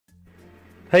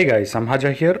Hey guys, I'm Haja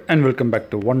here and welcome back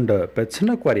to Wonder Pets and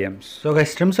Aquariums. So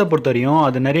guys, shrimps பொறுத்தவரையும்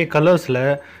அது நிறைய கலர்ஸில்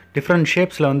different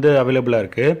ஷேப்ஸில் வந்து அவைலபிளாக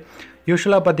இருக்குது.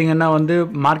 யூஸ்வலாக பார்த்தீங்கன்னா வந்து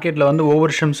மார்க்கெட்டில் வந்து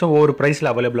ஒவ்வொரு ஷ்ரிம்ஸும் ஒவ்வொரு ப்ரைஸில்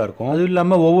அவைலபிளாக இருக்கும். அதுவும்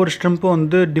இல்லாமல் ஒவ்வொரு ஷ்ரிம்ப்பும்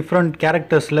வந்து டிஃப்ரெண்ட்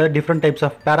கேரக்டர்ஸில் டிஃப்ரெண்ட் டைப்ஸ்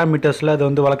ஆஃப் பேராமீட்டர்ஸில் அது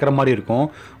வந்து வளர்க்குற மாதிரி இருக்கும்.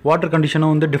 வாட்டர்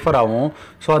கண்டிஷனும் வந்து டிஃபர் ஆகும்.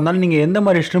 ஸோ அதனால் நீங்கள் எந்த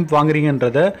மாதிரி ஷ்ரிம்ப்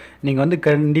வாங்குறீங்கன்றதை நீங்கள் வந்து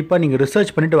கண்டிப்பாக நீங்கள்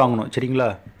ரிசர்ச் பண்ணிவிட்டு வாங்கணும், சரிங்களா?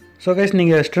 ஸோ கைஸ்,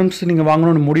 நீங்கள் ஸ்ட்ரிம்ஸ் நீங்கள்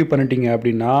வாங்கணும்னு முடிவு பண்ணிட்டீங்க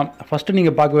அப்படின்னா ஃபஸ்ட்டு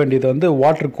நீங்கள் பார்க்க வேண்டியது வந்து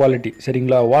வாட்டர் குவாலிட்டி,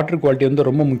 சரிங்களா? வாட்டர் குவாலிட்டி வந்து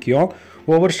ரொம்ப முக்கியம்.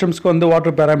 ஒவ்வொரு ஸ்ட்ரிம்ஸ்க்கு வந்து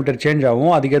வாட்டர் பேராமீட்டர் சேஞ்ச்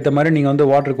ஆகும். அதுக்கேற்ற மாதிரி நீங்கள் வந்து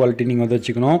வாட்டர் குவாலிட்டி நீங்கள் வந்து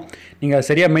வச்சுக்கணும். நீங்கள்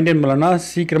சரியாக மெயின்டைன் பண்ணலன்னா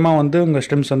சீக்கிரமாக வந்து உங்கள்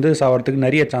ஸ்ட்ரிம்ஸ் வந்து சாகிறதுக்கு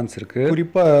நிறைய சான்ஸ் இருக்குது.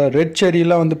 குறிப்பாக ரெட்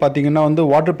செரிலாம் வந்து பார்த்தீங்கன்னா வந்து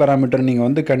வாட்டர் பேராமீட்டர் நீங்கள்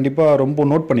வந்து கண்டிப்பாக ரொம்ப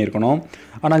நோட் பண்ணியிருக்கணும்.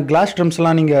 ஆனால் கிளாஸ்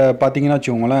ஸ்ட்ரிம்ஸ்லாம் நீங்கள் பார்த்தீங்கன்னா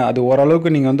வச்சுக்கோங்களேன், அது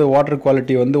ஓரளவுக்கு நீங்கள் வந்து வாட்டர்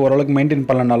குவாலிட்டி வந்து ஓரளவுக்கு மெயின்டைன்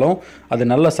பண்ணலனாலும் அது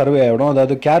நல்லா சர்வே ஆகிடும்.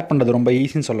 அதாவது கேர் பண்ணுறது ரொம்ப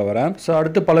ஈஸின்னு சொல்ல வரேன். ஸோ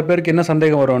அடுத்து பல பேருக்கு என்ன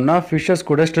சந்தேகம் வரும்னா, ஃபிஷ்ஷஸ்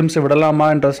கூட ஸ்ட்ரிம்ஸ் விடலாமா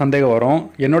என்ற சந்தேகம் வரும்.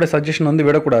 என்னோட சஜஷன் வந்து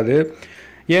விடக்கூடாது.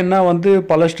 ஏன்னா வந்து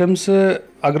பல ஸ்ட்ரிம்ஸு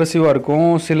அக்ரெசிவாக இருக்கும்,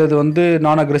 சிலது வந்து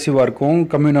நான் அக்ரெசிவாக இருக்கும்,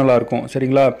 கம்யூனலாக இருக்கும்,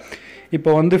 சரிங்களா? இப்போ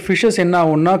வந்து ஃபிஷ்ஷஸ் என்ன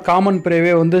ஆகும்னா, காமன்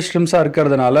ப்ரேவே வந்து ஸ்ட்ரிம்ஸாக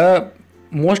இருக்கிறதுனால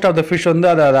மோஸ்ட் ஆஃப் த ஃபிஷ் வந்து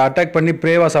அதை அட்டாக் பண்ணி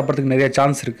ப்ரேவாக சாப்பிட்றதுக்கு நிறைய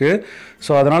சான்ஸ் இருக்குது.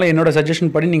 ஸோ அதனால் என்னோடய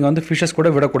சஜஷன் படி நீங்கள் வந்து ஃபிஷ்ஷஸ்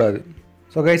கூட விடக்கூடாது.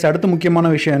 ஸோ கைஸ், அடுத்து முக்கியமான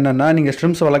விஷயம் என்னென்னா, நீங்கள்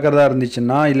ஸ்ட்ரிம்ஸ் வளர்க்குறதா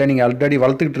இருந்துச்சுன்னா, இல்லை நீங்கள் ஆல்ரெடி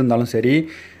வளர்த்துக்கிட்டு இருந்தாலும் சரி,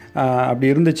 அப்படி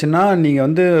இருந்துச்சுன்னா நீங்கள்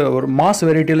வந்து ஒரு மாஸ்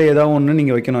வெரைட்டியில் ஏதாவது ஒன்று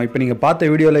நீங்கள் வைக்கணும். இப்போ நீங்கள் பார்த்த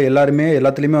வீடியோவில்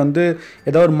எல்லாத்துலேயுமே வந்து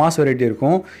ஏதாவது ஒரு மாஸ் வெரைட்டி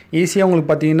இருக்கும். ஈஸியாக உங்களுக்கு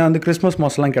பார்த்தீங்கன்னா வந்து கிறிஸ்மஸ்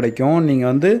மாஸ்லாம் கிடைக்கும். நீங்கள்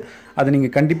வந்து அது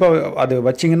நீங்கள் கண்டிப்பாக அது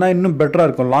வச்சிங்கன்னா இன்னும் பெட்டராக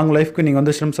இருக்கும். லாங் லைஃப்க்கு நீங்கள்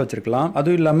வந்து ஸ்ட்ரிம்ஸ் வச்சுருக்கலாம்.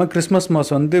 அதுவும் இல்லாமல் கிறிஸ்மஸ்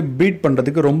மாஸ் வந்து ப்ரீட்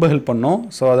பண்ணுறதுக்கு ரொம்ப ஹெல்ப் பண்ணும்.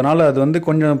 ஸோ அதனால் அது வந்து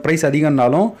கொஞ்சம் ப்ரைஸ்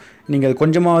அதிகம்னாலும் நீங்கள்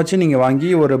கொஞ்சமாக வச்சு நீங்கள்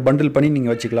வாங்கி ஒரு பண்டில் பண்ணி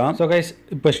நீங்கள் வச்சுக்கலாம். ஸோ கைஸ்,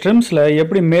 இப்போ ஸ்ட்ரிம்ஸில்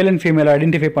எப்படி மேல் அண்ட் ஃபீமேலை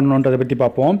ஐடென்டிஃபை பண்ணணுன்றதை பற்றி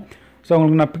பார்ப்போம். ஸோ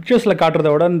உங்களுக்கு நான் பிக்சர்ஸில்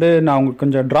காட்டுறத விட வந்து நான் உங்களுக்கு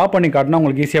கொஞ்சம் ட்ரா பண்ணி காட்டினா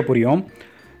உங்களுக்கு ஈஸியாக புரியும்.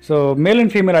 So male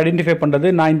and female identify பண்ணுறது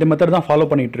நான் இந்த மெத்தட் தான் ஃபாலோ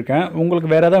பண்ணிகிட்ருக்கேன். உங்களுக்கு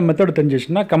வேறு ஏதாவது மெத்தட்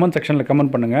தெரிஞ்சிச்சுன்னா கமெண்ட் செக்ஷனில்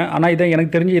கமெண்ட் பண்ணுங்கள். ஆனால் இதை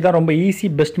எனக்கு தெரிஞ்சு இதான் ரொம்ப ஈஸி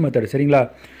பெஸ்ட் மெத்தட், சரிங்களா?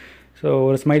 ஸோ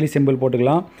ஒரு ஸ்மைலி சிம்பிள்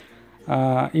போட்டுக்கலாம்.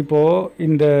 இப்போது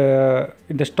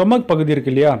இந்த ஸ்டொமக் பகுதி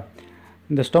இருக்குது இல்லையா,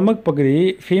 இந்த ஸ்டொமக் பகுதி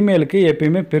ஃபீமேலுக்கு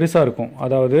எப்பயுமே பெருசாக இருக்கும்.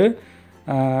 அதாவது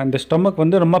இந்த ஸ்டொமக்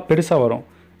வந்து ரொம்ப பெருசாக வரும்.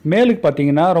 மேலுக்கு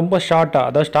பார்த்தீங்கன்னா ரொம்ப ஷார்ட்டாக,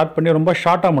 அதாவது ஸ்டார்ட் பண்ணி ரொம்ப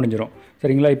ஷார்ட்டாக முடிஞ்சிடும்,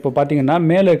 சரிங்களா? இப்போ பார்த்தீங்கன்னா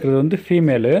மேலே இருக்கிறது வந்து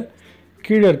ஃபீமேலு,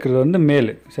 கீழே இருக்கிறது வந்து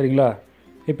மேலு, சரிங்களா?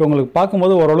 இப்போ உங்களுக்கு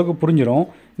பார்க்கும்போது ஓரளவுக்கு புரிஞ்சிடும்.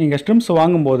 நீங்கள் ஸ்ட்ரிம்ஸ்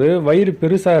வாங்கும்போது வயிறு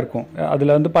பெருசாக இருக்கும்.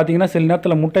 அதில் வந்து பார்த்தீங்கன்னா சில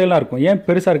நேரத்தில் முட்டையெல்லாம் இருக்கும். ஏன்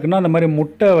பெருசாக இருக்குன்னா, அந்த மாதிரி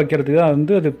முட்டை வைக்கிறதுக்கு தான்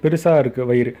வந்து அது பெருசாக இருக்குது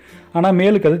வயிறு. ஆனால்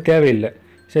மேலுக்கு அது தேவையில்லை,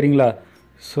 சரிங்களா?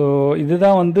 ஸோ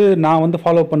இதுதான் வந்து நான் வந்து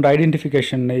ஃபாலோ பண்ணுற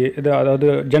ஐடென்டிஃபிகேஷன். இது அதாவது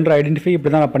ஜெண்டர் ஐடென்டிஃபை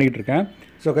இப்படி தான் நான் பண்ணிகிட்டு இருக்கேன்.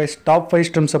 ஸோ கைஸ், டாப் 5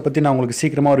 ஸ்ட்ரிம்ஸை பற்றி நான் உங்களுக்கு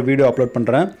சீக்கிரமாக ஒரு வீடியோ அப்லோட்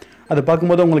பண்ணுறேன். அது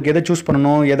பார்க்கும்போது உங்களுக்கு எதை சூஸ்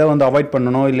பண்ணணும், எதை வந்து அவாய்ட்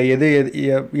பண்ணணும், இல்லை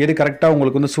எது கரெக்டாக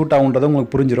உங்களுக்கு வந்து சூட் ஆகுன்றதை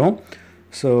உங்களுக்கு புரிஞ்சிடும்.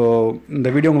 ஸோ இந்த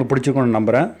வீடியோ உங்களுக்கு பிடிச்சிருக்கும்னு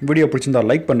நம்புகிறேன். வீடியோ பிடிச்சிருந்தால்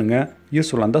லைக் பண்ணுங்கள்,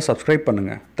 யூஸ்ஃபுல்லாக இருந்தால் சப்ஸ்கிரைப்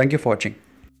பண்ணுங்கள். தேங்க்யூ ஃபார் வாட்சிங்.